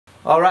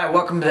Alright,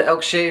 welcome to the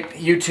Elk Shape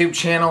YouTube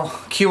channel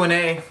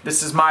Q&A.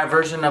 This is my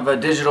version of a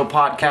digital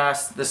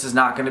podcast. This is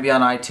not going to be on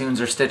iTunes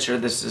or Stitcher.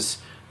 This is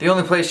the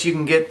only place you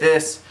can get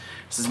this.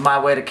 This is my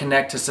way to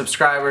connect to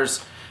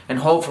subscribers and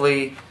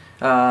hopefully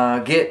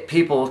get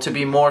people to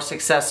be more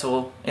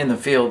successful in the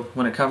field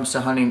when it comes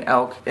to hunting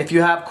elk. If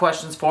you have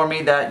questions for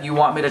me that you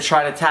want me to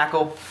try to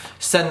tackle,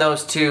 send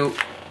those to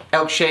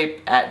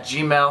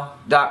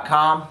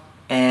elkshape@gmail.com,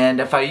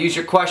 and if I use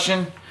your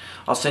question,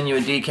 I'll send you a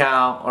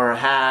decal or a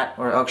hat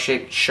or an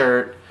elk-shaped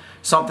shirt,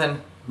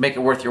 something, make it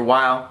worth your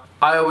while.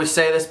 I always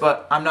say this,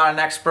 but I'm not an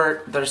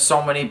expert. There's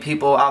so many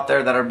people out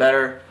there that are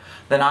better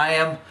than I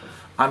am.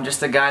 I'm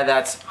just a guy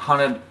that's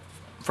hunted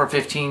for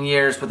 15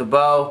 years with a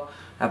bow.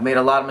 I've made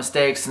a lot of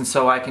mistakes, and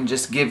so I can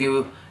just give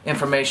you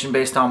information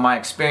based on my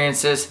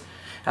experiences.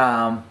 So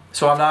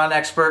I'm not an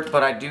expert,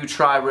 but I do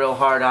try real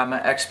hard. I'm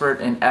an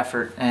expert in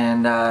effort.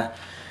 And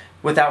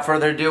without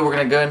further ado, we're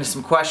going to go into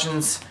some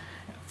questions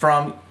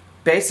from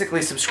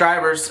basically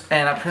subscribers,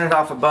 and I printed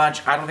off a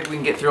bunch. I don't think we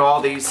can get through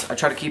all these. I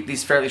try to keep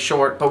these fairly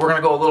short, but we're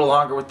going to go a little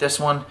longer with this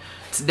one.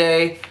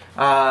 Today,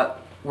 we're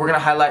going to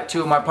highlight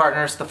two of my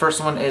partners. The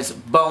first one is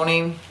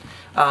Boning.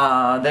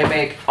 They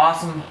make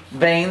awesome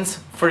vanes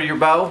for your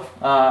bow.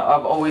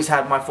 I've always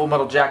had my full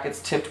metal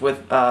jackets tipped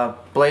with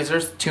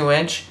blazers,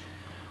 2-inch,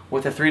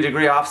 with a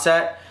 3-degree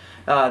offset.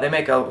 They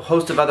make a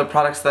host of other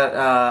products that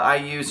I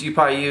use, you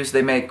probably use.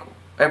 They make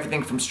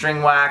everything from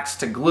string wax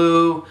to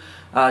glue,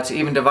 to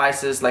even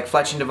devices like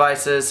fletching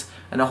devices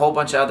and a whole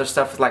bunch of other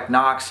stuff like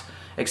Knox,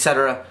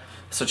 etc.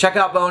 So check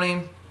out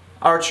Boning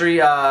Archery.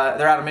 They're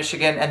out of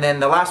Michigan. And then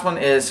the last one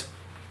is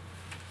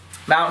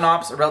Mountain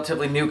Ops, a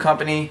relatively new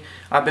company.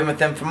 I've been with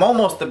them from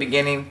almost the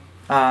beginning.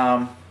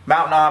 Mountain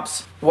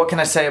Ops, what can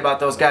I say about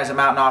those guys at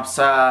Mountain Ops?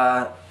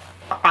 I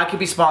could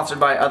be sponsored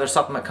by other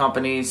supplement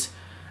companies.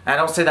 And I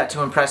don't say that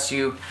to impress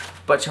you,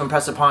 but to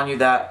impress upon you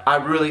that I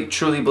really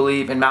truly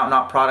believe in Mountain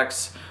Ops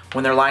products.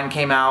 When their line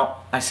came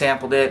out, I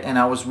sampled it and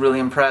I was really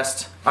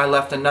impressed. I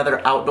left another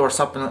outdoor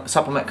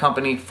supplement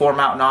company for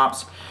Mountain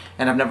Ops,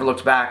 and I've never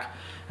looked back.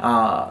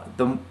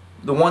 The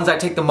ones I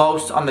take the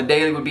most on the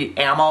daily would be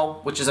Ammo,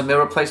 which is a meal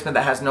replacement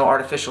that has no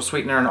artificial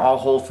sweetener and all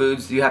whole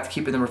foods. You have to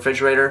keep in the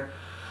refrigerator.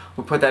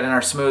 We put that in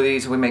our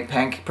smoothies. We make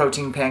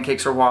protein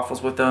pancakes or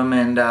waffles with them,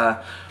 and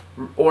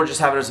or just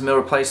have it as a meal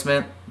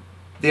replacement.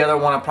 The other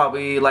one I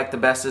probably like the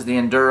best is the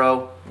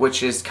Enduro,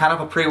 which is kind of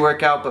a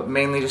pre-workout, but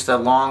mainly just a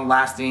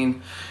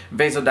long-lasting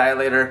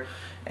vasodilator.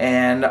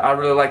 And I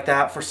really like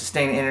that for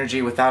sustaining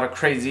energy without a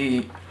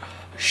crazy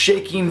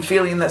shaking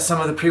feeling that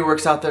some of the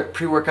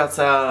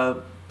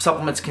pre-workouts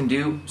supplements can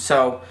do.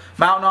 So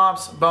Mountain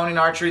Ops, Boning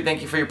Archery,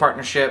 thank you for your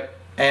partnership,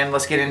 and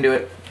let's get into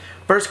it.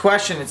 First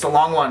question, it's a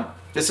long one.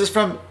 This is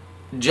from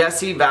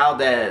Jesse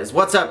Valdez.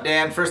 What's up,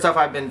 Dan? First off,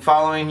 I've been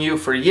following you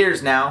for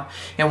years now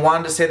and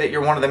wanted to say that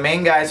you're one of the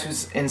main guys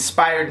who's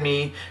inspired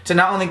me to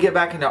not only get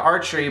back into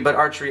archery, but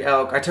archery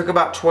elk. I took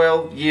about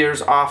 12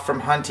 years off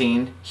from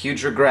hunting,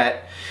 huge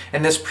regret,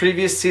 and this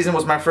previous season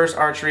was my first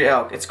archery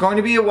elk. It's going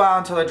to be a while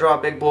until I draw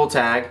a big bull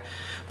tag,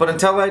 but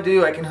until I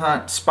do, I can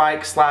hunt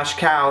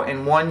spike/cow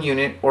in one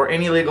unit or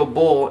any legal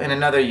bull in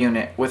another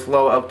unit with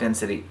low elk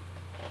density.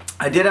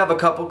 I did have a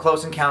couple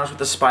close encounters with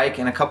the spike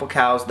and a couple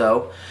cows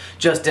though,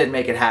 just didn't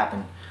make it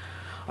happen.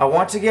 I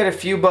want to get a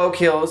few bow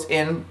kills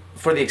in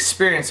for the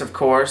experience, of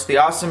course, the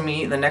awesome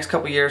meat in the next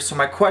couple years. So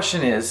my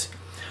question is,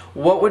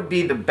 what would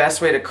be the best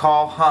way to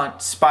call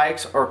hunt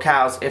spikes or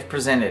cows if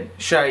presented?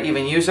 Should I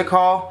even use a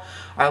call?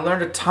 I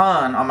learned a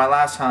ton on my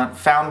last hunt,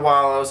 found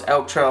wallows,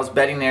 elk trails,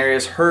 bedding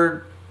areas,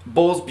 heard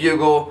bulls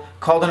bugle,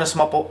 called in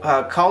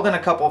a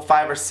couple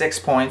 5 or 6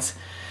 points,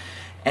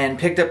 and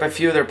picked up a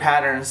few of their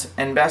patterns,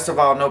 and best of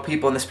all, know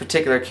people in this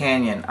particular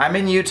canyon. I'm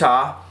in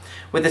Utah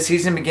with the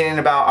season beginning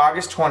about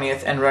August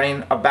 20th and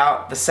running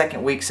about the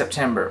second week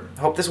September.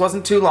 Hope this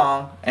wasn't too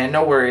long, and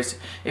no worries.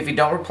 If you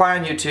don't reply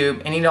on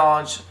YouTube, any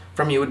knowledge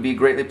from you would be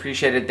greatly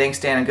appreciated. Thanks,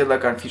 Dan, and good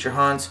luck on future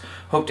hunts.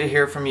 Hope to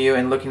hear from you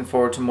and looking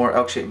forward to more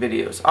elk-shaped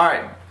videos.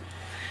 Alright,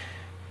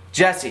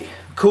 Jesse,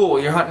 cool,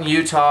 you're hunting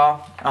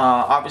Utah.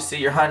 Obviously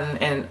you're hunting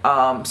in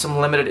some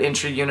limited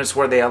entry units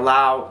where they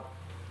allow,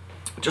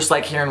 just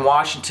like here in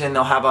Washington,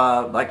 they'll have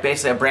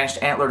basically a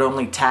branched antlered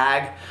only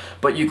tag,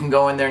 but you can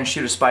go in there and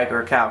shoot a spike or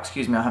a cow.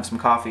 Excuse me, I'll have some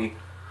coffee.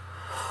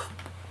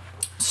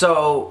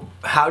 So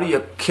how do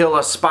you kill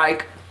a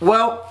spike?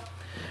 Well,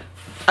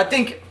 I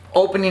think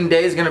opening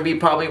day is going to be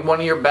probably one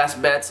of your best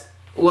bets.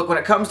 Look, when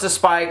it comes to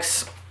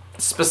spikes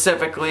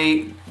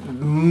specifically,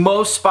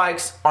 most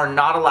spikes are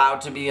not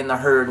allowed to be in the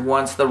herd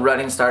once the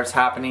rutting starts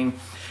happening,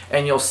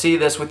 and you'll see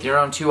this with your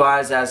own two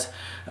eyes as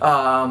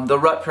the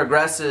rut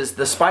progresses.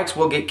 The spikes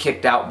will get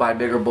kicked out by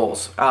bigger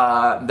bulls.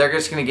 They're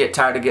just going to get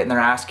tired of getting their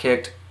ass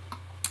kicked,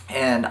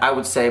 and I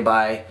would say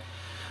by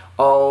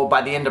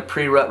the end of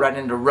pre-rut, right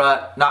into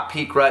rut, not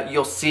peak rut,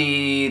 you'll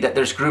see that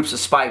there's groups of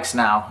spikes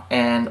now,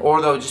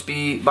 or they'll just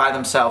be by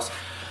themselves.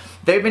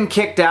 They've been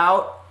kicked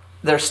out.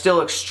 They're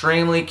still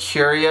extremely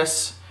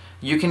curious.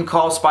 You can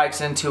call spikes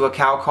into a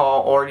cow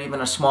call or even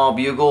a small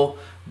bugle.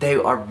 They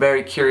are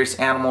very curious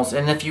animals,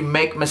 and if you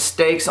make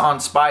mistakes on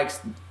spikes,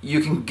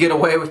 you can get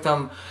away with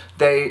them.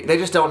 They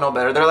just don't know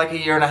better. They're like a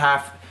 1.5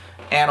 year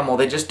animal.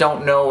 They just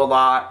don't know a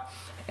lot.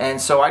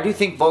 And so I do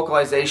think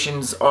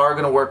vocalizations are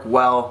going to work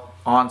well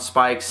on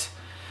spikes.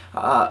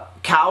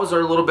 Cows are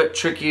a little bit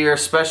trickier,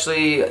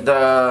 especially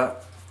the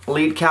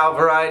lead cow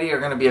variety are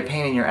going to be a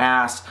pain in your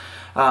ass.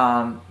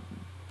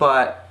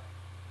 But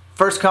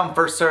first come,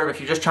 first serve. If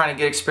you're just trying to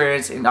get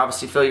experience and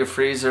obviously fill your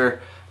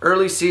freezer.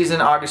 Early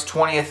season, August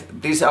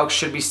 20th, these elk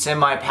should be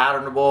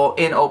semi-patternable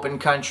in open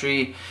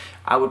country.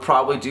 I would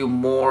probably do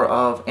more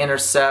of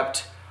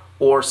intercept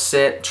or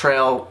sit,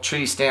 trail,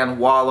 tree stand,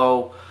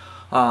 wallow,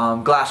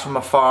 glass from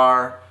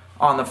afar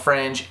on the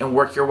fringe, and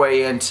work your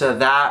way into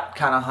that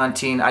kind of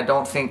hunting. I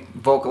don't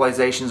think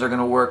vocalizations are going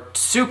to work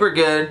super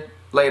good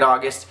late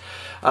August.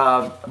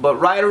 But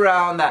right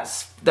around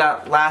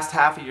that last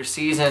half of your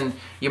season,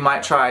 you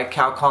might try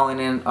cow calling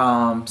in,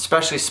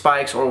 especially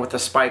spikes or with a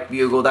spike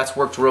bugle. That's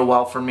worked real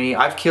well for me.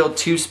 I've killed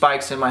 2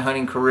 spikes in my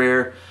hunting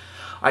career.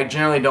 I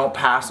generally don't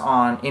pass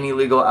on any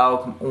legal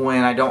elk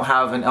when I don't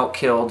have an elk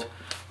killed.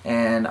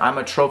 And I'm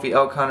a trophy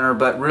elk hunter,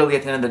 but really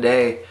at the end of the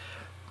day,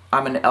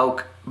 I'm an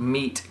elk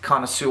meat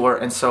connoisseur,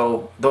 and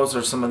so those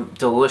are some of the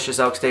delicious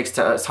elk steaks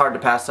it's hard to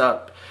pass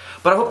up.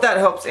 But I hope that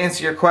helps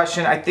answer your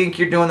question. I think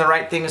you're doing the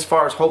right thing as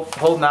far as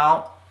holding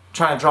out,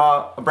 trying to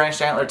draw a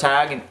branched antler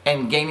tag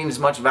and gaining as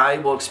much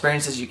valuable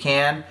experience as you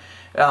can.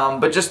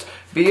 But just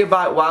be a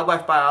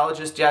wildlife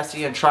biologist,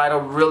 Jesse, and try to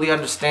really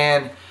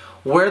understand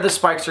where the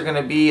spikes are going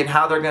to be and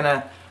how they're going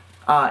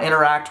to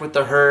interact with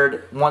the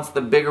herd once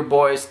the bigger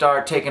boys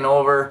start taking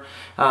over.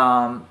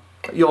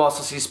 You'll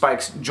also see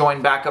spikes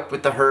join back up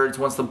with the herds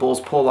once the bulls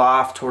pull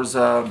off towards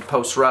a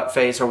post-rut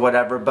phase or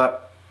whatever.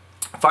 But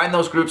find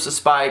those groups of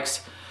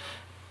spikes,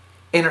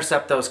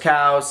 intercept those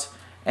cows,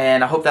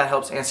 and I hope that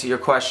helps answer your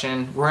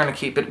question. We're going to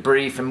keep it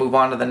brief and move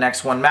on to the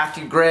next one.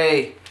 Matthew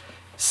Gray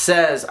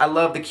says, I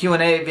love the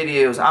Q&A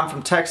videos. I'm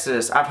from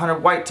Texas. I've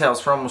hunted whitetails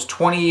for almost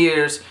 20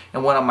 years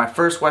and went on my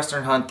first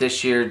western hunt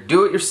this year.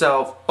 Do it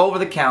yourself, over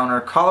the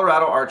counter,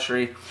 Colorado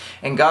archery,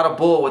 and got a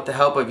bull with the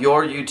help of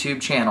your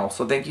YouTube channel.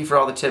 So thank you for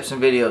all the tips and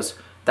videos.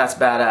 That's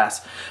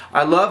badass.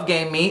 I love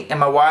game meat and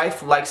my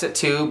wife likes it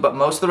too, but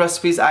most of the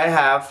recipes I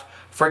have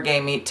for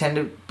game meat tend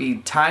to be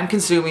time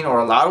consuming or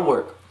a lot of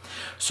work.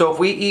 So if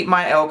we eat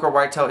my elk or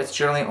whitetail, it's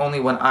generally only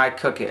when I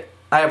cook it.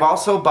 I have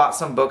also bought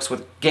some books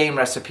with game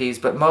recipes,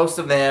 but most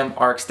of them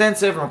are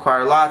extensive and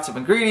require lots of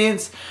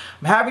ingredients.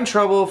 I'm having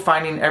trouble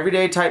finding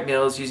everyday type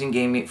meals using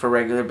game meat for a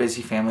regular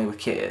busy family with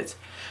kids.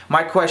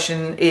 My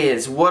question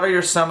is, what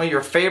are some of your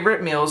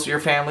favorite meals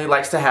your family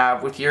likes to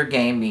have with your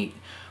game meat?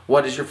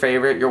 What is your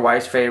favorite, your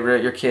wife's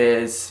favorite, your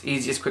kids'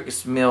 easiest,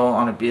 quickest meal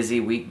on a busy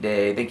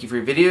weekday? Thank you for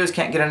your videos.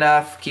 Can't get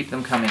enough. Keep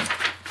them coming.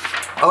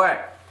 All right,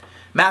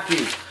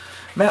 Matthew.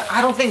 Man,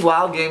 I don't think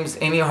wild game's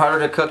any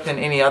harder to cook than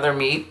any other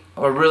meat.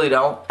 I really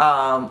don't.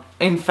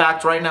 In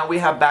fact, right now we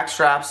have back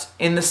straps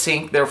in the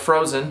sink. They're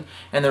frozen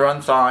and they're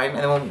unthawing. And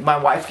then when my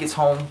wife gets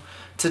home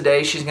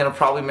today, she's going to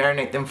probably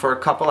marinate them for a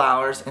couple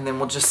hours, and then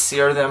we'll just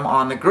sear them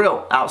on the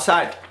grill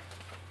outside.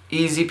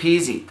 Easy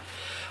peasy.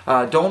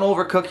 Don't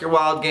overcook your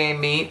wild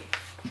game meat.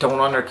 Don't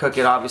undercook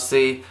it,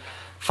 obviously.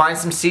 Find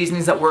some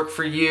seasonings that work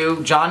for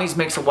you. Johnny's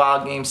makes a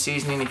wild game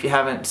seasoning. If you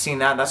haven't seen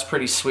that, that's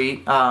pretty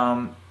sweet.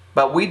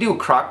 But we do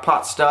crock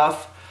pot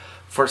stuff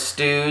for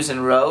stews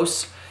and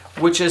roasts,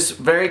 which is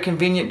very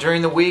convenient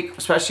during the week,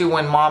 especially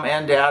when mom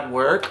and dad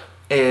work.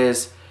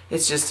 It's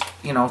just,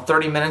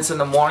 30 minutes in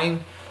the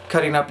morning,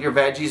 cutting up your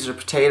veggies or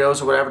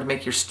potatoes or whatever to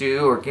make your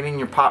stew, or getting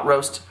your pot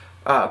roast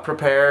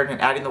prepared and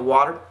adding the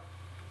water.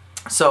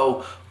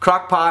 So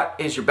crock pot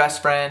is your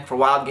best friend for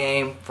wild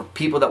game, for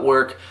people that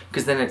work,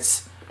 because then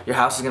your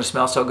house is going to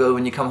smell so good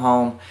when you come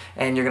home,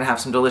 and you're going to have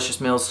some delicious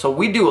meals. So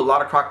we do a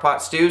lot of crock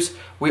pot stews.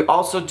 We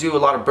also do a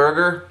lot of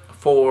burger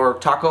for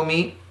taco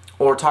meat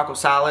or taco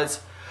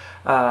salads.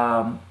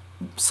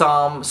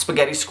 Some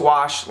spaghetti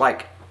squash,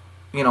 like,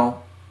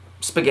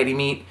 spaghetti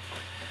meat.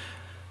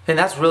 And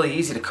that's really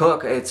easy to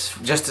cook. It's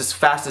just as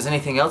fast as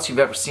anything else you've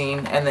ever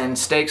seen. And then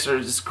steaks are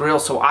just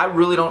grilled. So I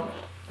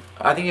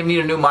think you need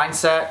a new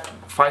mindset.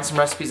 Find some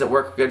recipes that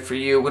work good for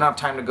you. We don't have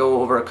time to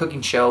go over a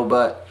cooking show,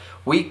 but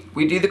we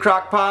do the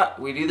crock pot,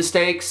 we do the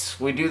steaks,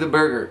 we do the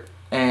burger.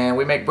 And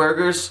we make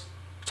burgers,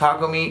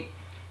 taco meat,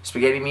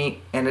 spaghetti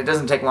meat, and it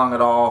doesn't take long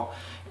at all.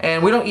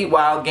 And we don't eat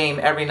wild game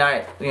every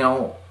night, we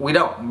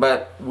don't,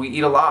 but we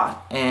eat a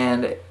lot.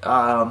 And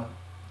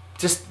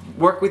just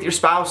work with your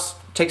spouse.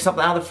 Take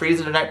something out of the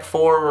freezer the night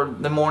before or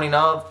the morning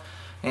of,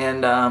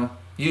 and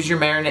use your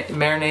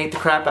marinate the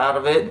crap out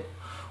of it,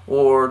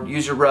 or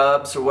use your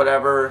rubs or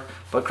whatever.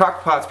 But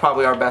crock pot's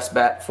probably our best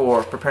bet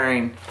for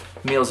preparing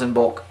meals in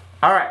bulk.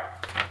 All right,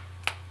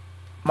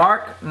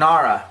 Mark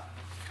Nara.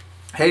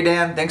 Hey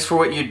Dan, thanks for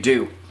what you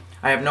do.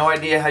 I have no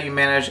idea how you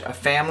manage a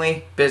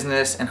family,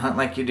 business, and hunt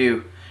like you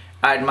do.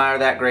 I admire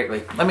that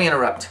greatly. Let me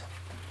interrupt.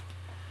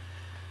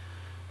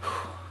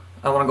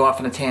 I don't want to go off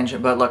on a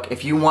tangent, but look,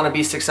 if you want to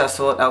be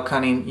successful at elk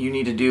hunting, you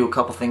need to do a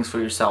couple things for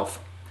yourself.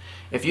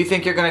 If you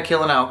think you're going to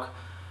kill an elk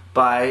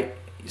by,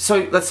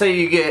 so let's say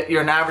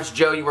you're an average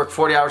Joe, you work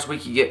 40 hours a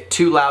week, you get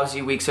 2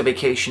 lousy weeks of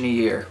vacation a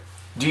year.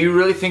 Do you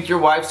really think your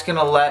wife's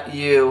gonna let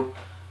you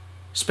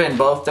spend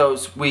both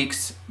those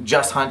weeks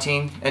just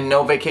hunting and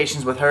no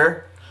vacations with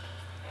her?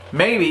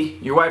 Maybe.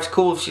 Your wife's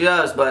cool if she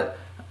does, but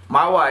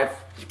my wife,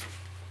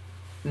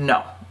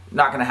 no,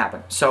 not gonna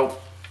happen. So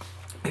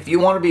if you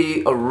want to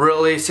be a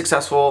really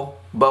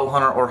successful bow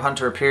hunter or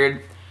hunter,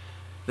 period,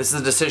 this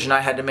is a decision I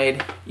had to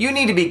make. You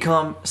need to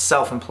become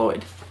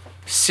self-employed.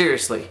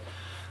 Seriously.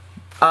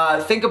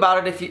 Think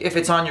about it if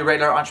it's on your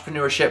radar,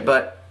 entrepreneurship,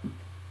 but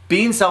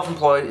being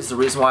self-employed is the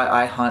reason why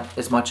I hunt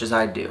as much as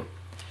I do.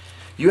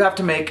 You have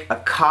to make a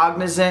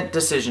cognizant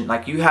decision.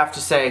 Like, you have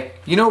to say,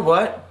 you know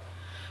what?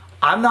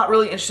 I'm not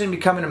really interested in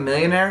becoming a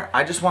millionaire.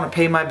 I just want to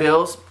pay my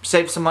bills,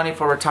 save some money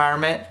for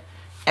retirement,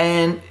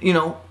 and, you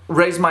know,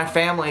 raise my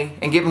family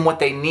and give them what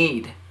they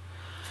need.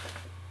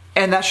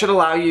 And that should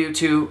allow you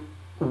to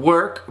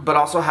work but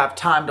also have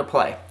time to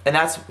play. And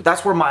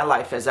that's where my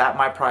life is at.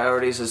 My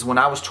priorities is, when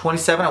I was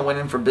 27, I went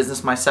in for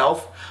business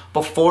myself.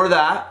 Before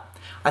that,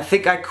 I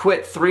think I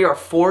quit 3 or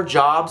 4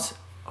 jobs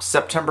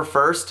September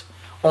 1st,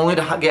 only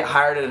to get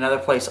hired at another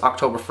place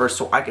October 1st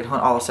so I could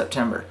hunt all of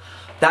September.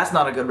 That's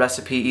not a good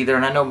recipe either,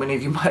 and I know many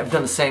of you might have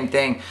done the same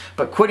thing.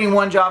 But quitting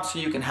one job so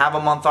you can have a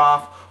month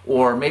off,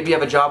 or maybe you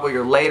have a job where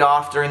you're laid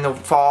off during the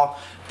fall,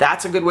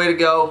 that's a good way to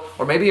go.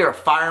 Or maybe you're a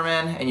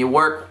fireman and you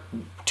work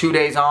 2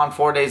 days on,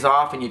 4 days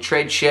off, and you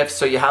trade shifts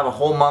so you have a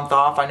whole month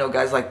off. I know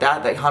guys like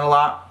that, they hunt a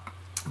lot.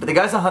 But the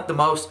guys that hunt the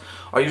most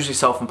are usually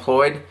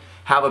self-employed,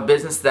 have a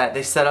business that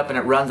they set up and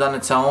it runs on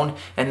its own,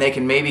 and they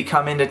can maybe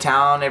come into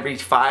town every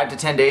 5 to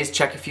 10 days,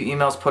 check a few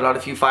emails, put out a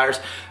few fires.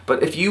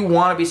 But if you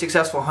want to be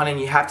successful hunting,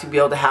 you have to be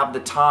able to have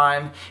the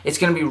time. It's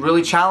going to be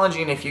really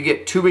challenging if you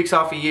get 2 weeks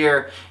off a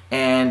year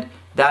and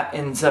that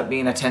ends up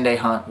being a 10-day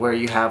hunt where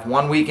you have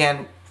 1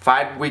 weekend,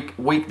 5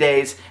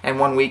 weekdays, and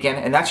 1 weekend,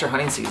 and that's your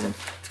hunting season.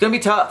 It's going to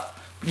be tough.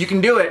 You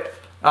can do it,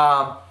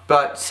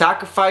 but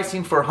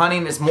sacrificing for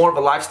hunting is more of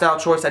a lifestyle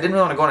choice. I didn't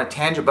really want to go on a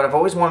tangent, but I've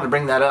always wanted to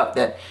bring that up,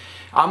 that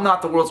I'm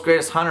not the world's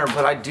greatest hunter,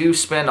 but I do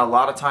spend a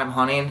lot of time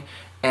hunting,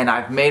 and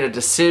I've made a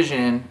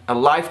decision, a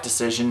life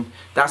decision.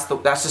 That's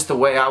just the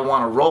way I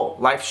want to roll.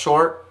 Life's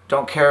short.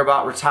 Don't care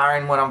about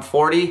retiring when I'm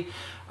 40.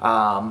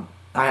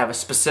 I have a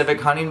specific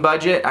hunting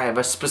budget. I have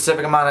a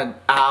specific amount of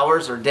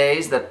hours or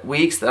days,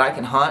 weeks that I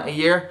can hunt a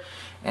year,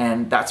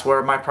 and that's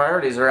where my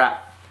priorities are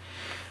at.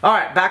 All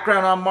right,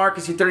 background on Mark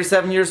is he's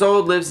 37 years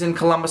old, lives in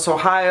Columbus,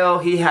 Ohio.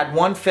 He had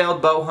 1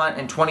 failed bow hunt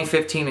in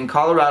 2015 in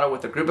Colorado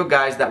with a group of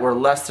guys that were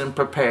less than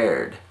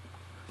prepared.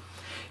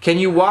 Can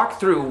you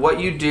walk through what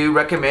you do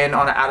recommend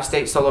on an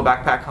out-of-state solo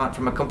backpack hunt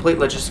from a complete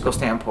logistical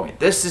standpoint?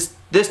 This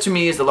to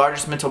me is the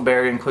largest mental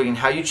barrier, including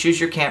how you choose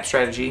your camp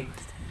strategy,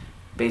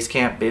 base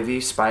camp,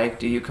 bivvy, spike.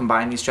 Do you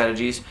combine these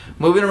strategies?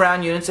 Moving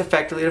around units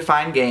effectively to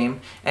find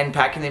game, and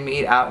packing the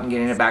meat out and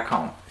getting it back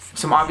home.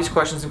 Some obvious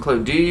questions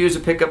include, do you use a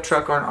pickup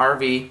truck or an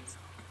RV?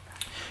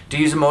 Do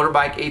you use a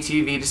motorbike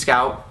ATV to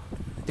scout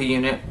the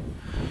unit?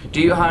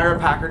 Do you hire a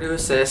packer to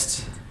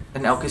assist?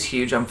 An elk is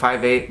huge. I'm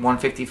 5'8",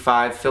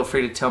 155. Feel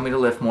free to tell me to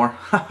lift more.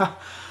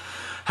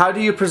 How do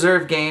you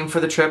preserve game for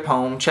the trip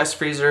home? Chest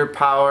freezer,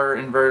 power,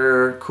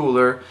 inverter,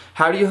 cooler.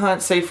 How do you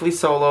hunt safely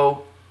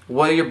solo?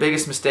 What are your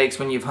biggest mistakes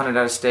when you've hunted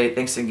out of state?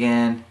 Thanks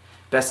again.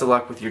 Best of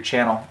luck with your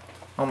channel.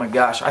 Oh my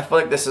gosh, I feel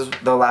like this is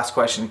the last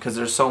question because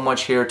there's so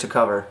much here to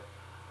cover.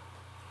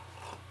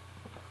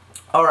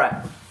 All right,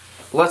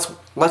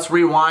 let's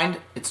rewind.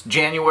 It's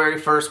January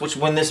 1st, which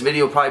when this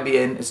video will probably be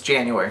in, it's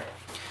January.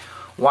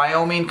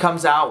 Wyoming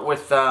comes out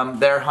with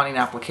their hunting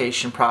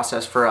application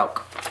process for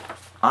elk.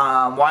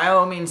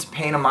 Wyoming's a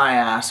pain in my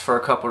ass for a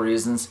couple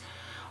reasons.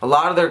 A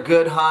lot of their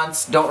good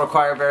hunts don't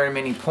require very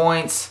many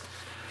points.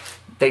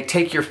 They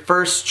take your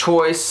first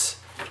choice,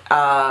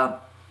 and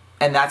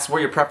that's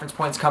where your preference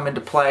points come into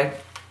play.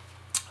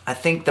 I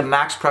think the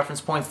max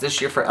preference points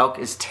this year for elk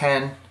is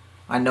 10.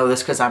 I know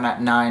this because I'm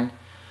at 9.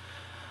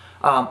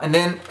 And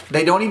then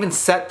they don't even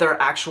set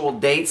their actual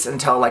dates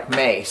until like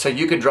May. So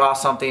you could draw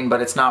something, but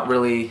it's not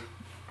really,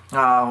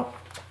 don't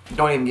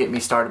even get me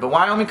started. But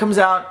Wyoming comes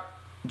out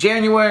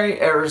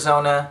January,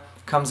 Arizona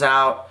comes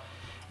out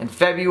in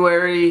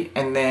February,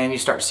 and then you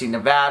start to see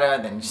Nevada,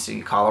 and then you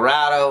see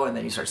Colorado, and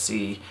then you start to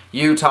see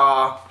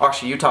Utah.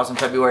 Actually, Utah's in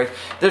February.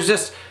 There's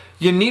just,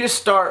 you need to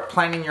start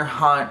planning your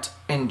hunt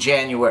in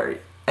January,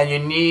 and you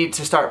need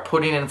to start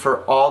putting in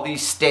for all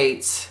these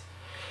states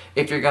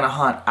if you're gonna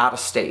hunt out of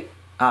state.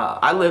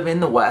 I live in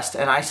the West,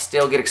 and I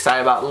still get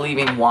excited about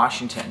leaving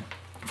Washington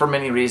for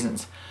many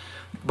reasons.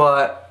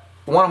 But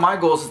one of my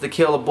goals is to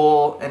kill a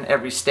bull in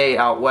every state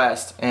out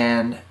west,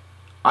 and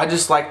I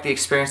just like the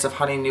experience of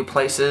hunting new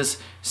places,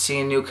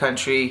 seeing new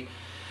country,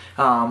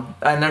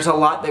 and there's a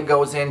lot that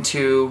goes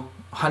into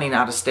hunting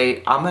out of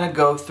state. I'm gonna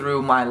go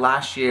through my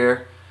last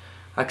year.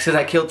 Like I said,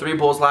 I killed 3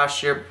 bulls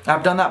last year.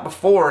 I've done that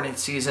before in a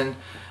season,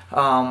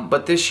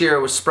 but this year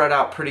it was spread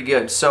out pretty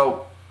good.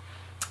 So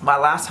my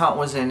last hunt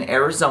was in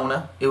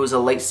Arizona. It was a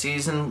late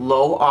season,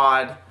 low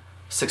odd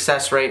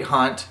success rate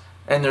hunt,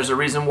 and there's a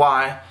reason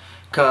why,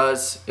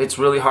 because it's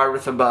really hard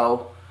with a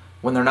bow.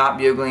 when they're not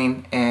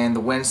bugling and the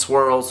wind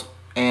swirls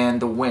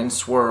and the wind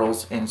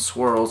swirls and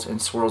swirls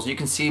and swirls. You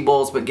can see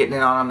bulls, but getting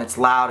in on them, it's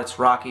loud, it's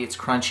rocky, it's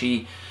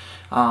crunchy,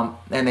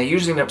 and they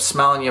usually end up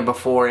smelling you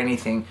before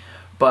anything.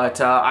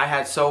 But I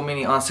had so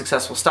many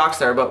unsuccessful stalks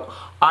there. But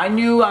I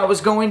knew I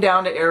was going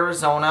down to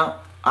Arizona.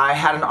 I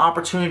had an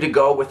opportunity to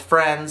go with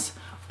friends.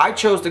 I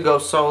chose to go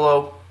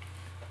solo.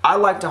 I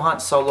like to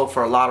hunt solo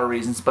for a lot of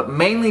reasons, but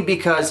mainly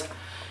because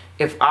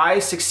if I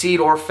succeed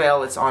or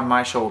fail, it's on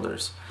my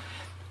shoulders.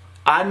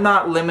 I'm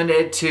not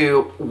limited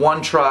to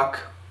one truck,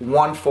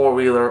 one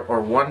four-wheeler,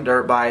 or one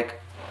dirt bike,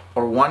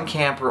 or one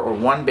camper, or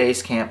one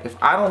base camp. If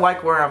I don't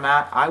like where I'm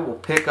at, I will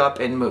pick up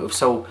and move.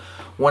 So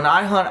when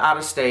I hunt out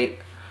of state,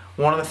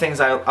 one of the things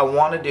I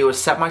want to do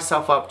is set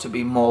myself up to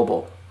be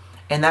mobile.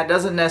 And that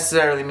doesn't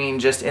necessarily mean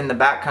just in the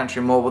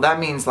backcountry mobile. That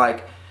means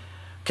like,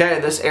 okay,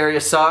 this area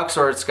sucks,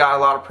 or it's got a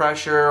lot of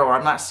pressure, or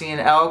I'm not seeing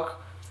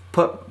elk,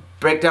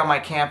 break down my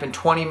camp in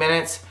 20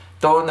 minutes,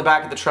 throw it in the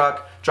back of the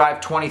truck,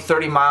 drive 20,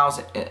 30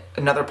 miles,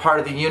 another part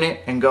of the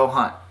unit, and go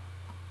hunt.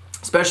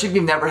 Especially if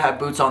you've never had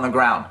boots on the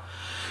ground.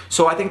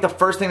 So I think the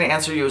first thing to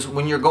answer you is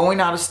when you're going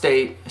out of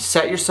state,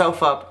 set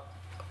yourself up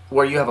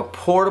where you have a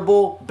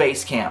portable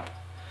base camp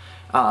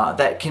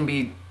that can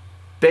be,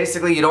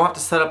 basically you don't have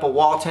to set up a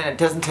wall tent. It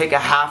doesn't take a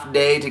half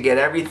day to get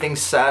everything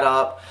set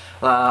up.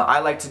 I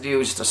like to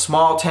do just a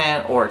small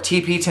tent or a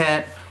teepee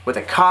tent with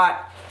a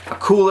cot, a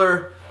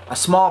cooler, a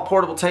small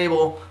portable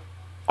table,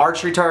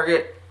 archery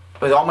target,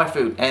 with all my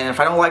food. And if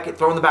I don't like it,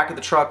 throw it in the back of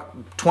the truck,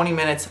 20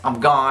 minutes,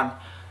 I'm gone,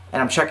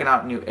 and I'm checking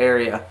out a new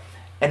area.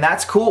 And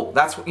that's cool.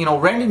 That's, you know,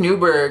 Randy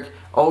Newberg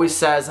always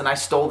says, and I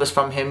stole this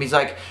from him, he's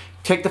like,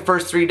 take the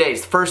first 3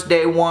 days. First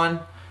day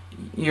one,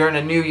 you're in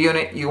a new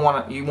unit, you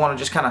wanna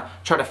just kind of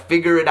try to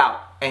figure it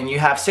out. And you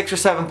have 6 or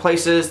 7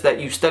 places that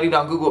you studied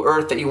on Google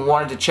Earth that you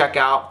wanted to check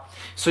out.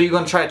 So you're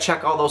gonna try to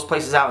check all those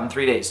places out in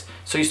 3 days.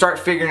 So you start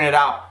figuring it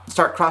out,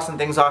 start crossing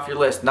things off your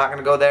list. Not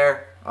gonna go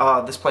there,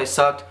 this place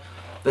sucked.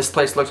 This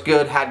place looks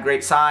good, had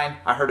great sign,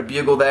 I heard a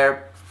bugle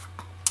there.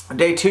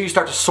 Day 2, you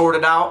start to sort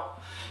it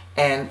out,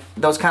 and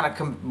those kind of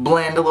can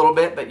blend a little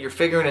bit, but you're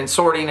figuring and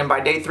sorting, and by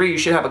day 3 you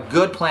should have a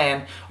good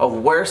plan of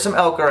where some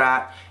elk are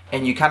at,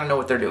 and you kind of know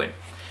what they're doing.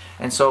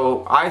 And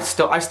so I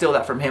steal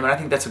that from him, and I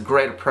think that's a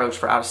great approach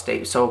for out of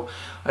state. So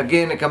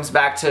again, it comes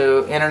back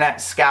to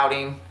internet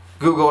scouting,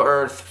 Google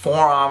Earth,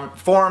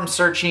 forum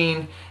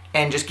searching,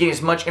 and just getting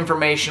as much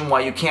information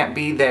while you can't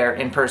be there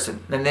in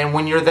person. And then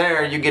when you're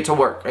there, you get to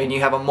work, and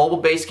you have a mobile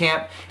base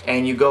camp,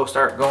 and you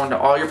start going to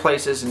all your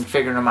places and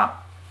figuring them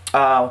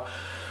out.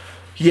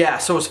 Yeah,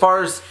 so as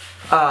far as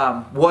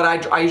what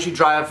I usually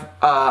drive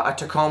a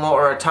Tacoma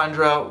or a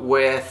Tundra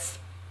with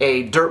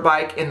a dirt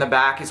bike in the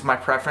back is my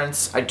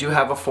preference. I do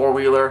have a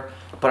four-wheeler,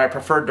 but I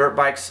prefer dirt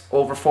bikes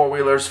over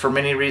four-wheelers for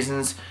many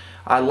reasons.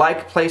 I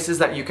like places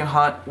that you can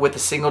hunt with a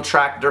single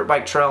track dirt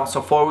bike trail,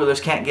 so four-wheelers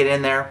can't get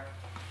in there.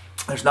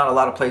 There's not a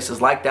lot of places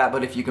like that,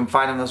 but if you can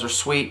find them, those are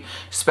sweet,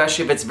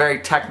 especially if it's very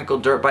technical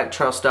dirt bike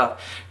trail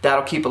stuff.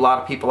 That'll keep a lot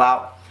of people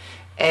out.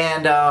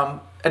 And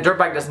a dirt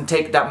bike doesn't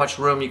take that much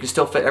room. You can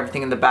still fit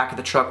everything in the back of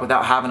the truck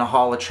without having to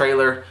haul a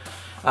trailer.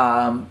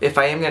 If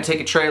I am going to take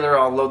a trailer,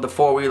 I'll load the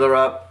four-wheeler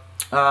up.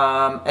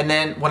 And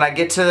then when I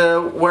get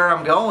to where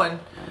I'm going,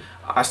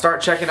 I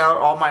start checking out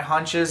all my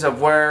hunches of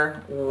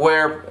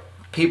where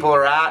people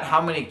are at, how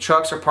many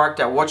trucks are parked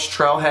at which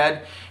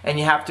trailhead, and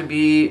you have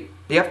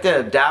to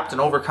adapt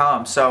and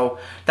overcome. So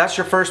that's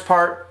your first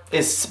part,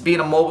 is being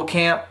a mobile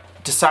camp,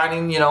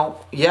 deciding, you know,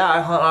 yeah,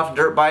 I hunt off a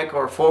dirt bike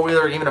or a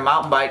four-wheeler or even a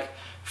mountain bike.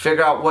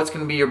 Figure out what's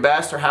going to be your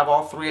best, or have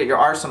all 3 at your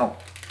arsenal.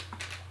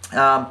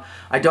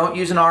 I don't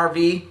use an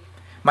RV.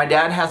 My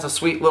dad has a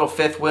sweet little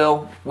 5th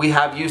wheel. We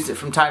have used it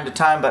from time to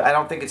time, but I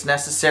don't think it's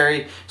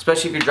necessary,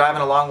 especially if you're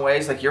driving a long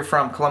ways, like you're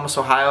from Columbus,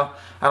 Ohio.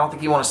 I don't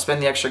think you want to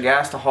spend the extra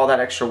gas to haul that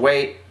extra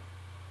weight.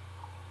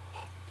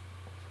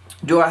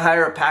 Do I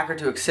hire a packer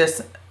to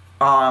assist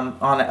on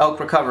an elk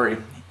recovery?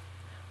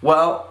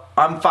 Well,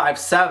 I'm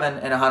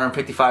 5'7" and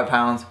 155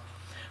 pounds.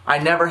 I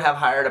never have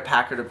hired a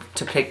packer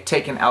to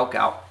take an elk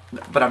out,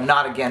 but I'm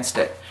not against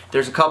it.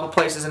 There's a couple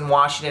places in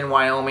Washington,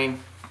 Wyoming,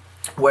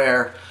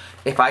 where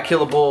if I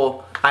kill a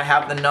bull, I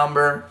have the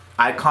number,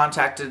 I have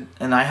contacted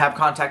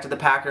the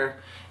packer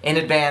in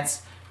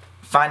advance,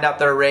 find out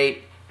their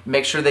rate,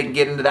 make sure they can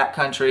get into that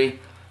country,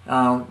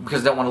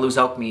 because they don't want to lose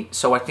elk meat.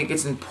 So I think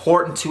it's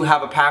important to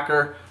have a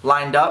packer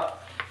lined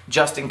up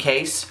just in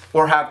case,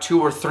 or have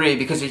 2 or 3,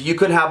 because if you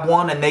could have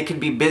one and they could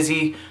be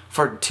busy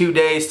for 2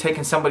 days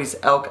taking somebody's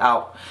elk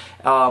out,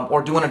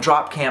 or doing a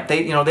drop camp.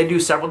 They do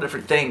several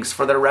different things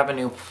for their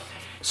revenue.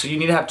 So you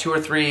need to have 2 or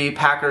 3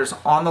 packers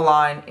on the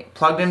line,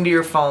 plugged into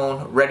your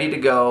phone, ready to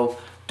go.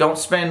 Don't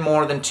spend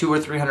more than $200 or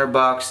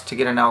 $300 to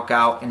get an elk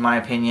out, in my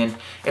opinion.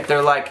 If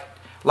they're like,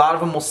 a lot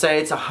of them will say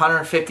it's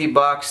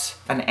 $150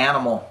 an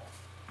animal.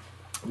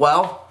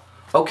 Well,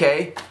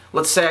 okay,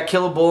 let's say I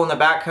kill a bull in the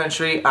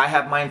backcountry. I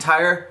have my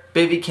entire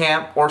bivy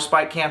camp or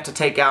spike camp to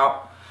take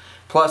out.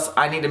 Plus,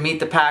 I need to meet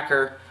the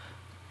packer,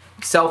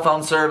 cell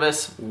phone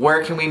service,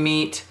 where can we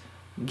meet,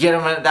 get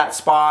them at that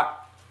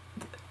spot.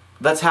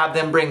 let's have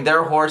them bring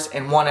their horse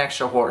and one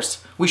extra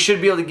horse. We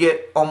should be able to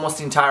get almost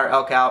the entire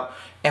elk out,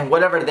 and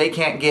whatever they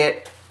can't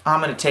get, I'm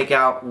gonna take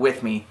out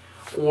with me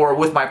or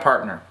with my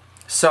partner.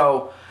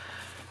 So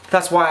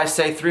that's why I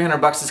say 300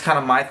 bucks is kind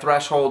of my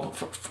threshold,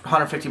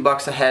 150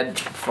 bucks a head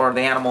for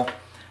the animal.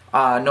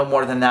 No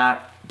more than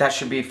that. That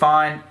should be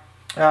fine.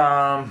 These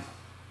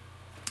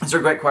are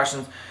great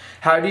questions.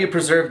 How do you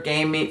preserve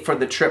game meat for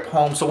the trip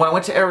home? So when I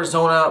went to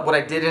Arizona, what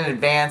I did in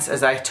advance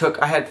is I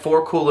had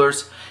 4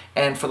 coolers,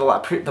 and for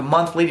the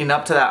month leading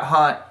up to that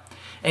hunt,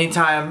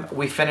 anytime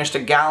we finished a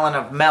gallon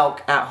of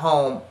milk at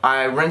home,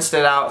 I rinsed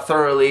it out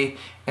thoroughly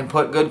and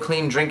put good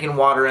clean drinking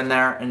water in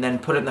there and then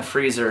put it in the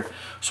freezer.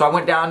 So I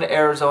went down to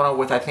Arizona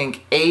with I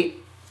think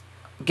 8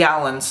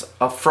 gallons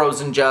of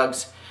frozen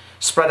jugs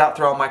spread out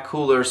through all my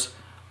coolers.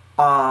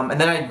 And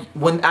then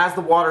as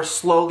the water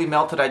slowly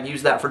melted, I'd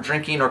use that for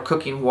drinking or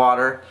cooking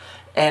water.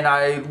 And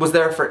I was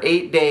there for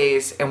 8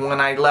 days, and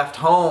when I left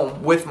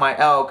home with my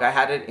elk, I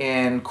had it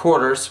in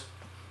quarters.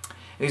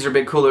 These are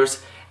big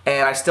coolers,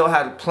 and I still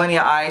had plenty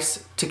of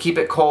ice to keep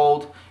it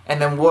cold.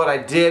 And then what I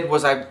did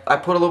was I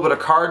put a little bit of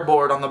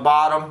cardboard on the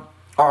bottom,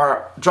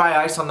 or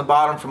dry ice on the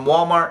bottom from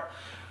Walmart.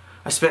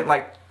 I spent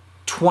like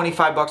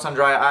 25 bucks on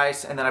dry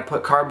ice, and then I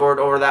put cardboard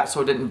over that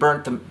so it didn't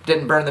burn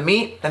the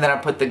meat. And then I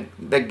put the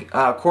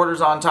quarters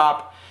on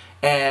top,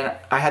 and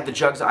I had the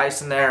jugs of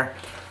ice in there.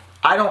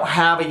 I don't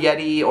have a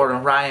Yeti or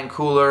an Orion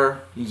cooler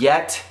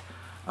yet.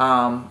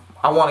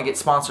 I want to get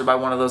sponsored by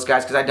one of those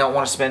guys because I don't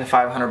want to spend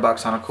 500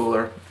 bucks on a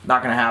cooler.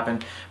 Not going to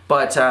happen.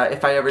 But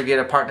if I ever get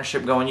a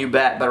partnership going, you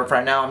bet. But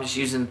right now I'm just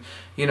using,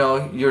 you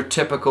know, your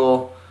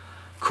typical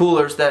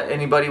coolers that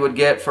anybody would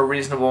get for a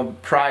reasonable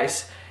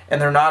price,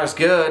 and they're not as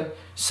good.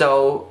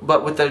 So,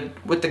 but with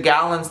the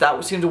gallons, that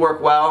would seem to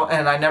work well,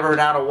 and I never ran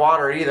out of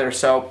water either.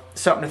 So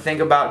something to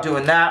think about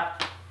doing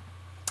that.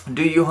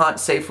 Do you hunt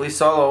safely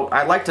solo?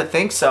 I like to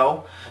think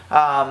so.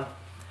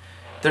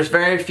 There's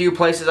very few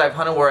places I've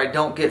hunted where I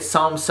don't get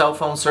some cell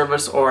phone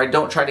service, or I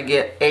don't try to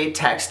get a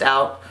text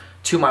out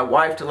to my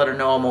wife to let her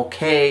know I'm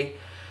okay.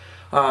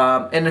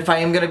 And if I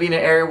am going to be in an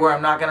area where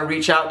I'm not going to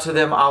reach out to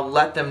them, I'll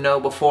let them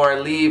know before I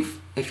leave.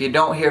 If you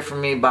don't hear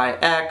from me by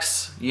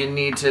X, you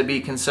need to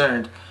be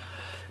concerned.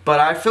 But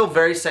I feel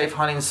very safe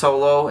hunting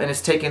solo, and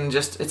it's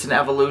an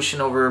evolution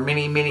over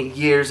many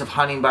years of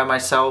hunting by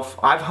myself.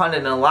 I've hunted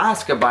in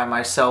Alaska by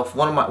myself.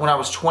 When I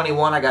was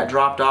 21, I got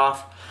dropped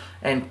off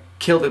and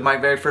killed my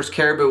very first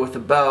caribou with a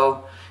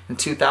bow in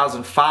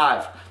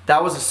 2005.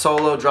 That was a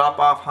solo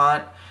drop-off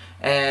hunt,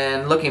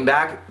 and looking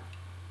back, it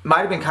might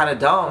have been kind of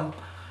dumb,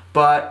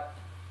 but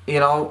you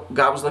know,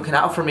 God was looking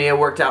out for me. It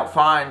worked out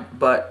fine.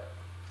 But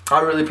I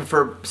really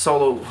prefer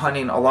solo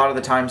hunting a lot of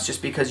the times,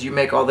 just because you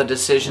make all the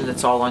decisions.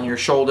 It's all on your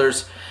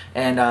shoulders,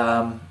 and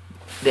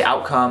the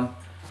outcome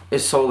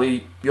is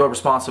solely your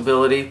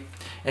responsibility,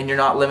 and you're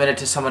not limited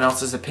to someone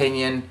else's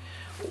opinion,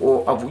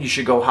 or of you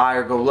should go high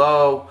or go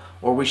low,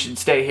 or we should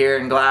stay here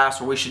in glass,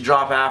 or we should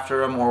drop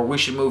after them, or we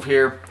should move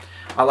here.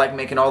 I like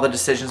making all the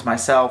decisions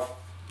myself.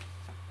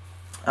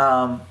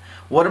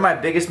 What are my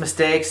biggest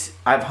mistakes?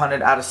 I've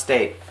hunted out of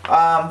state.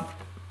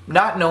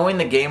 Not knowing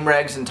the game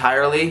regs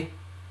entirely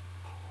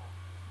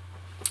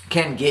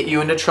can get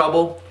you into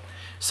trouble.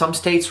 Some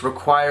states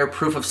require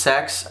proof of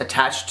sex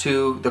attached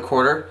to the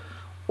quarter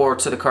or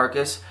to the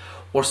carcass,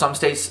 or some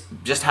states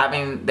just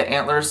having the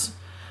antlers,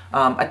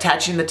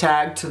 attaching the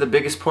tag to the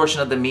biggest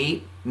portion of the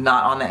meat,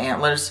 not on the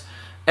antlers.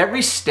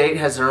 Every state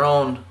has their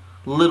own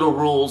little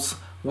rules,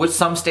 which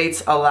some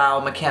states allow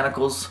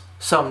mechanicals,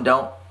 some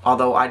don't,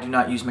 although I do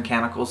not use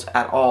mechanicals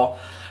at all.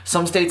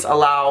 Some states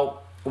allow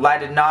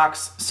lighted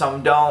nocks,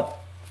 some don't.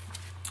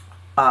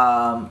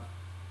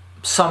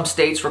 Some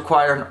states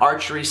require an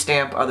archery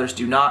stamp, others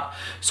do not.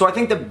 So I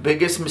think the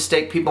biggest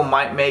mistake people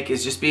might make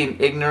is just being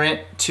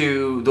ignorant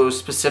to those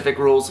specific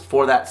rules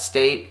for that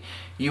state.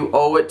 You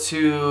owe it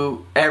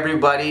to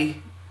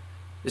everybody,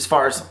 as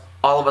far as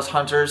all of us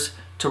hunters,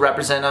 to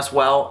represent us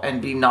well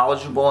and be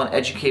knowledgeable and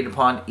educated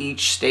upon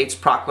each state's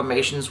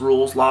proclamations,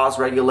 rules, laws,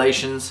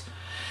 regulations.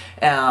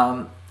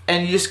 And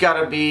you just got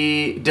to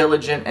be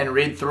diligent and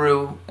read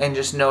through and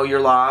just know your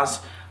laws.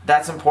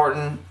 That's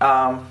important.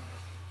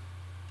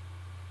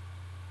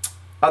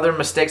 Other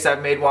mistakes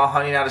I've made while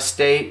hunting out of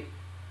state,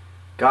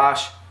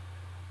 gosh,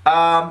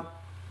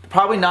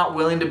 probably not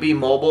willing to be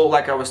mobile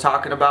like I was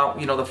talking about.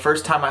 You know, the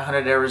first time I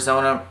hunted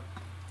Arizona,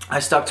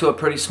 I stuck to a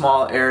pretty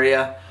small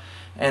area.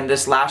 And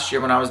this last year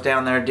when I was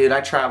down there, dude,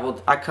 I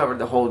covered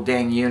the whole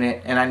dang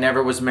unit, and I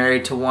never was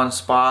married to one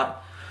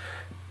spot.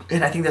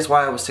 And I think that's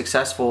why I was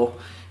successful.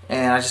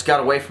 And I just got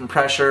away from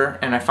pressure,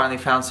 and I finally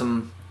found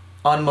some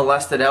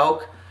unmolested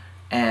elk,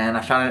 and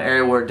I found an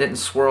area where it didn't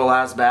swirl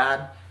as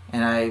bad,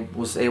 and I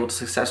was able to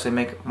successfully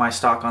make my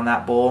stock on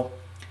that bull.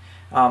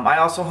 I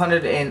also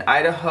hunted in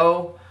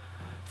Idaho.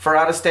 For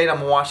out of state,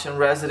 I'm a Washington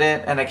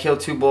resident, and I killed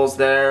 2 bulls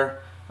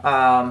there.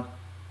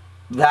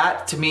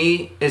 That to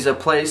me is a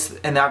place,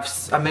 and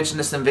I mentioned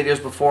this in videos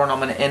before, and I'm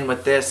going to end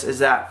with this, is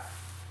that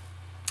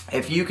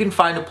if you can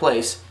find a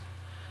place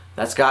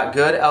that's got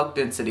good elk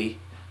density,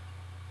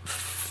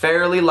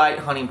 fairly light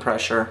hunting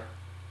pressure,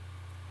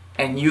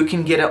 and you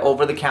can get an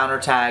over-the-counter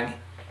tag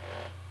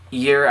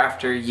year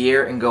after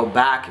year and go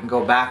back,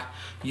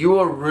 you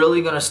are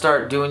really going to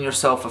start doing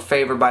yourself a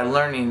favor by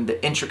learning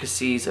the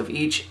intricacies of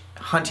each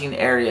hunting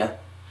area.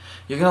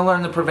 You're going to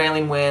learn the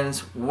prevailing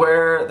winds,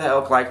 where the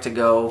elk like to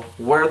go,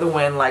 where the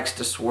wind likes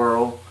to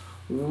swirl,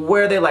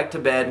 where they like to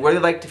bed, where they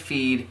like to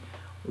feed,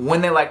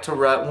 when they like to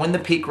rut, when the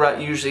peak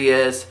rut usually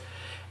is.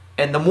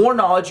 And the more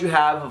knowledge you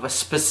have of a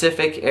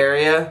specific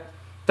area,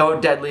 the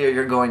deadlier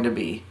you're going to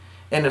be.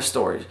 End of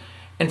story.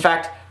 In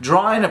fact,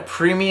 drawing a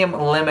premium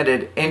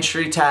limited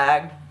entry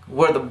tag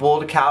where the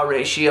bull to cow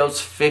ratio is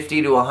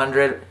 50 to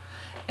 100,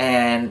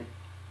 and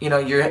you know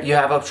you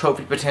have a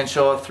trophy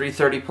potential of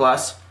 330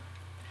 plus,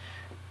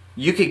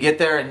 you could get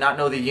there and not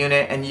know the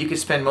unit, and you could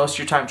spend most of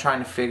your time trying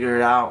to figure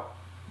it out.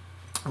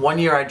 One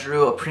year I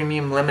drew a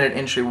premium limited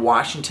entry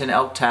Washington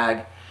elk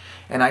tag,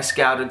 and I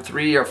scouted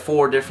 3 or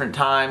 4 different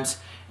times,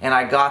 and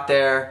I got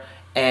there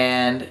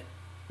and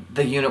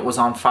the unit was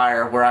on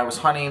fire where I was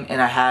hunting,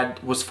 and I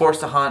was forced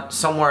to hunt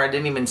somewhere I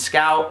didn't even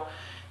scout,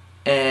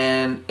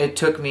 and it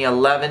took me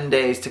 11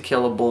 days to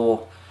kill a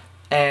bull.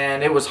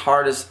 And it was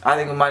hard as, I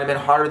think it might have been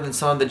harder than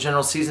some of the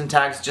general season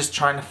tags, just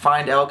trying to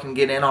find elk and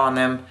get in on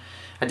them.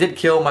 I did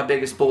kill my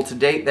biggest bull to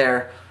date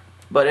there,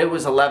 but it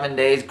was 11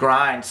 days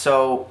grind.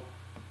 So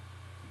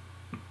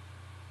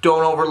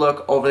don't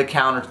overlook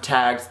over-the-counter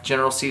tags,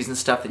 general season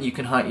stuff that you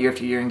can hunt year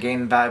after year and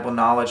gain valuable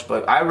knowledge.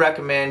 But I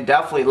recommend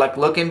definitely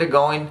look into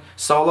going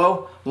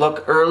solo.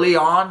 Look early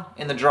on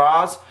in the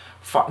draws.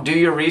 Do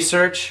your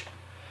research.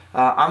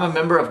 I'm a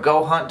member of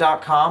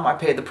GoHunt.com. I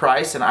pay the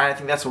price, and I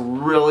think that's a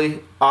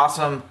really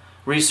awesome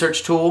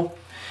research tool.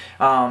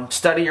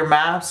 Study your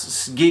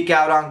maps. Geek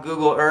out on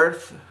Google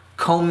Earth.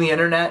 Comb the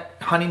internet,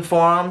 hunting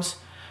forums.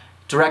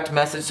 Direct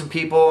message some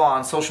people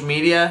on social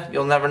media.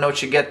 You'll never know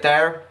what you get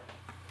there.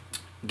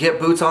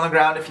 Get boots on the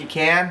ground if you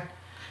can.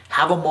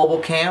 Have a mobile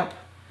camp.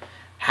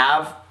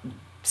 Have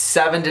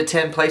 7 to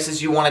 10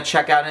 places you want to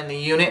check out in the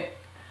unit.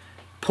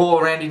 Pull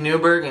a Randy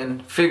Newberg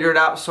and figure it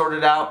out, sort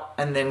it out,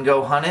 and then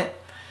go hunt it.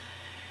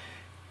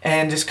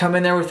 And just come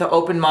in there with an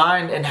open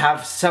mind and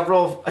have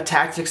several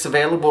tactics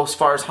available as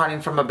far as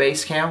hunting from a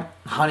base camp,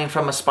 hunting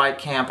from a spike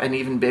camp, and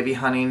even bivvy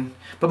hunting.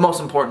 But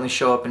most importantly,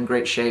 show up in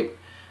great shape.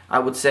 I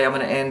would say I'm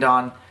going to end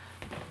on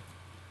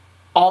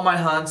all my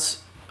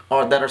hunts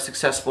that are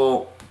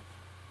successful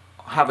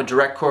have a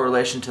direct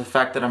correlation to the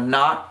fact that I'm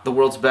not the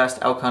world's best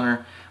elk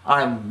hunter.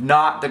 I'm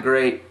not the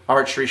great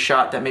archery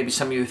shot that maybe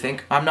some of you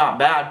think. I'm not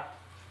bad.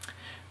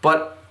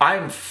 But I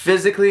am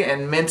physically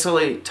and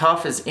mentally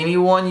tough as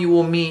anyone you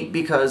will meet,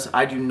 because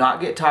I do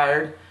not get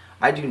tired.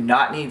 I do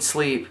not need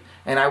sleep,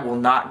 and I will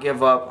not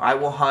give up. I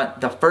will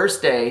hunt the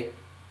first day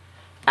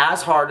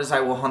as hard as I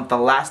will hunt the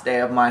last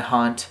day of my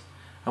hunt.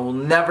 I will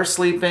never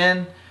sleep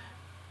in.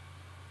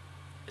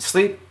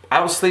 I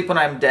will sleep when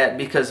I'm dead,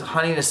 because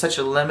hunting is such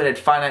a limited,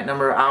 finite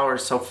number of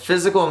hours. So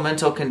physical and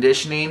mental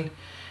conditioning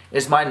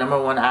is my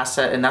 #1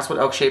 asset, and that's what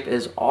Elk Shape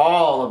is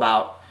all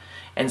about.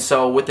 And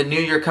so with the new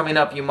year coming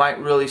up, you might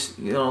really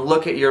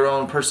look at your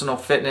own personal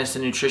fitness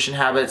and nutrition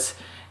habits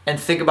and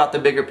think about the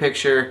bigger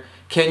picture.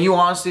 Can you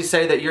honestly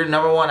say that your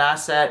 #1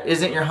 asset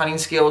isn't your hunting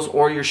skills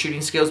or your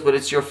shooting skills, but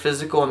it's your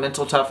physical and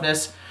mental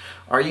toughness?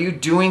 Are you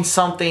doing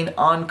something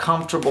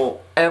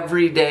uncomfortable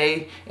every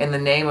day in the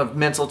name of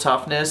mental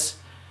toughness?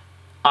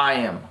 I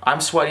am.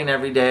 I'm sweating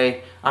every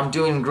day. I'm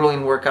doing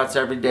grueling workouts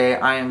every day.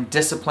 I am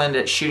disciplined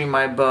at shooting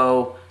my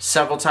bow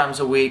several times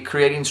a week,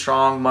 creating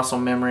strong muscle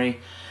memory.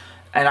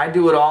 And I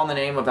do it all in the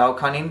name of elk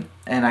hunting,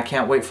 and I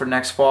can't wait for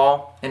next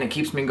fall, and it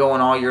keeps me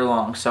going all year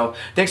long. So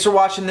thanks for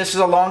watching. This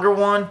is a longer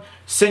one.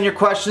 Send your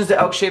questions to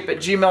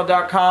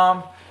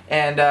elkshape@gmail.com,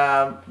 and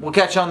we'll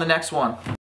catch you on the next one.